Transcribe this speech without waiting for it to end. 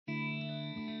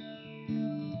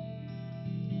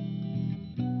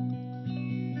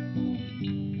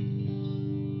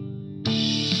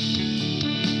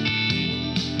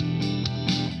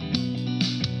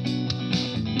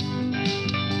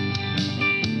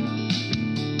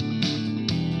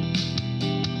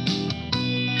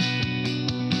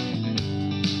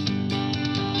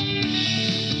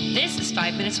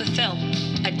5 Minutes with Phil,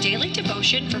 a daily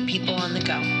devotion for people on the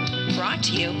go. Brought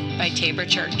to you by Tabor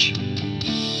Church.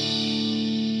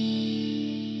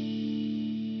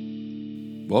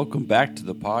 Welcome back to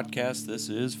the podcast. This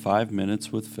is 5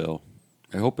 Minutes with Phil.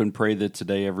 I hope and pray that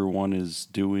today everyone is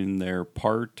doing their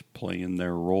part, playing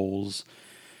their roles,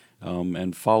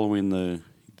 and following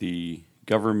the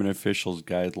government officials'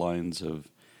 guidelines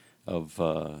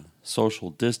of social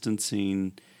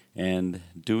distancing and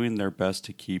doing their best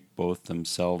to keep both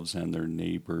themselves and their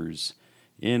neighbors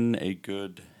in a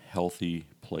good, healthy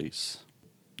place.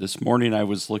 This morning I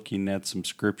was looking at some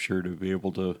scripture to be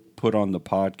able to put on the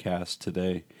podcast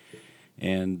today,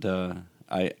 and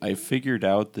I figured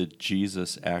out that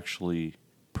Jesus actually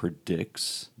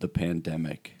predicts the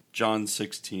pandemic. John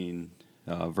 16,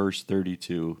 verse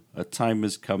 32, "A time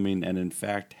is coming, and in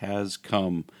fact has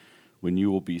come, when you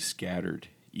will be scattered,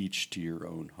 each to your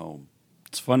own home."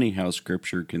 It's funny how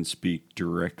Scripture can speak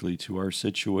directly to our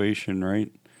situation,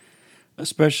 right?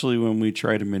 Especially when we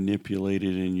try to manipulate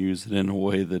it and use it in a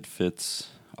way that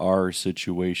fits our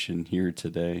situation here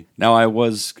today. Now, I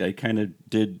kind of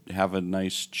did have a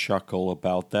nice chuckle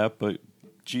about that, but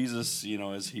Jesus,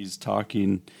 as he's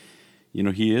talking,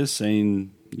 he is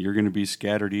saying you're going to be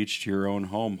scattered each to your own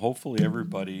home. Hopefully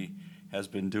everybody has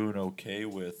been doing okay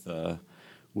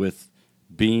with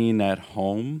being at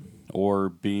home or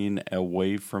being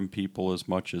away from people as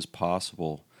much as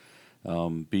possible,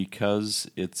 because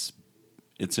it's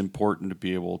important to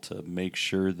be able to make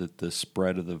sure that the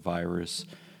spread of the virus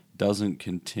doesn't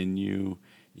continue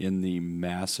in the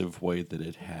massive way that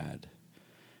it had.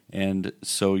 And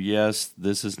so, yes,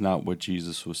 this is not what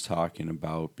Jesus was talking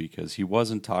about, because he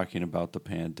wasn't talking about the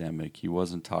pandemic. He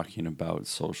wasn't talking about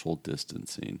social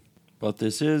distancing. But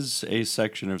this is a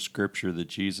section of Scripture that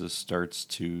Jesus starts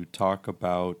to talk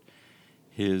about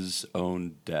his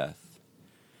own death.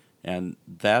 And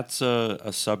that's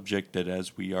a subject that,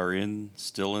 as we are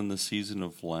still in the season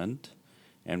of Lent,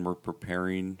 and we're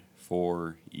preparing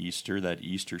for Easter, that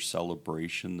Easter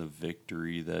celebration, the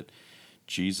victory that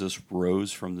Jesus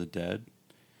rose from the dead,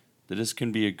 that this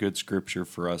can be a good scripture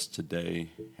for us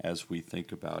today as we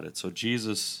think about it. So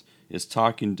Jesus is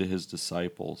talking to his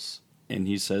disciples, and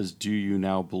he says, "Do you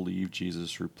now believe?"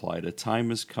 Jesus replied, "A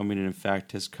time is coming, and in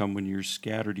fact has come, when you're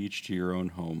scattered each to your own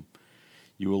home.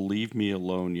 You will leave me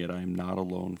alone, yet I am not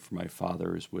alone, for my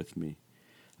Father is with me.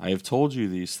 I have told you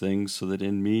these things so that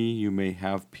in me you may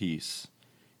have peace.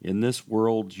 In this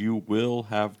world you will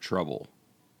have trouble,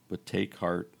 but take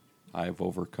heart, I have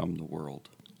overcome the world."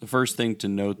 The first thing to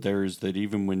note there is that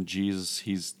even when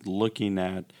he's looking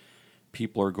at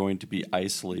people are going to be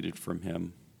isolated from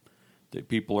him, that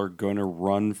people are going to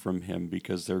run from him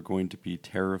because they're going to be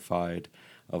terrified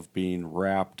of being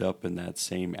wrapped up in that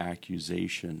same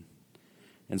accusation.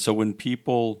 And so when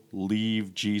people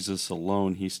leave Jesus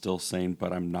alone, he's still saying,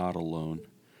 "But I'm not alone.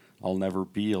 I'll never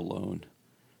be alone,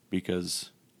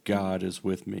 because God is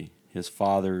with me. His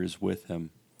Father is with him."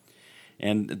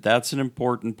 And that's an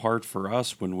important part for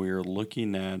us when we are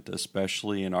looking at,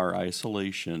 especially in our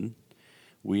isolation,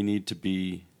 we need to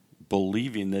be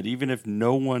believing that even if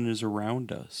no one is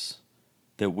around us,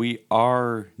 that we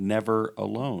are never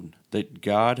alone, that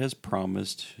God has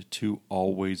promised to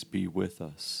always be with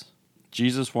us.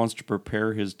 Jesus wants to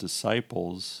prepare his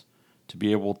disciples to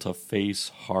be able to face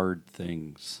hard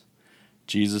things.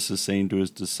 Jesus is saying to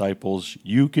his disciples,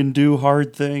 you can do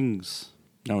hard things.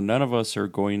 Now, none of us are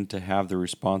going to have the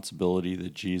responsibility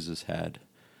that Jesus had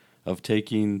of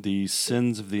taking the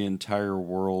sins of the entire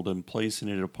world and placing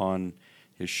it upon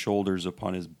his shoulders,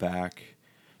 upon his back,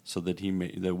 so that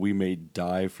we may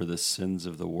die for the sins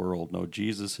of the world. No,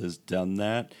 Jesus has done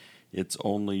that. It's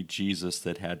only Jesus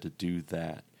that had to do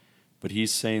that. But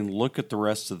he's saying, look at the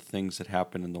rest of the things that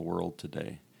happen in the world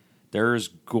today. There's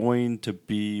going to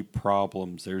be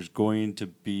problems. There's going to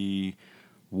be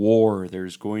war.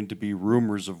 There's going to be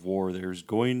rumors of war. There's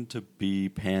going to be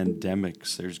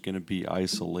pandemics. There's going to be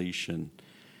isolation.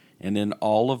 And in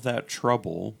all of that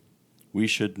trouble, we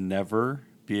should never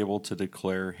be able to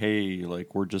declare, hey,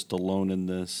 like we're just alone in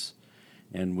this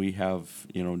and we have,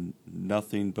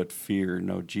 nothing but fear.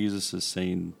 No, Jesus is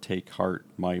saying, take heart,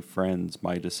 my friends,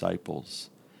 my disciples.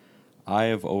 I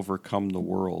have overcome the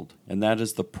world. And that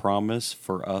is the promise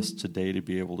for us today, to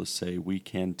be able to say we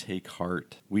can take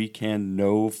heart. We can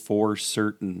know for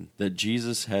certain that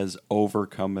Jesus has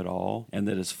overcome it all, and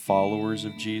that as followers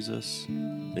of Jesus,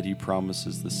 that he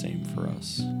promises the same for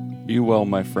us. Be well,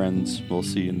 my friends. We'll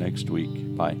see you next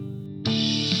week. Bye.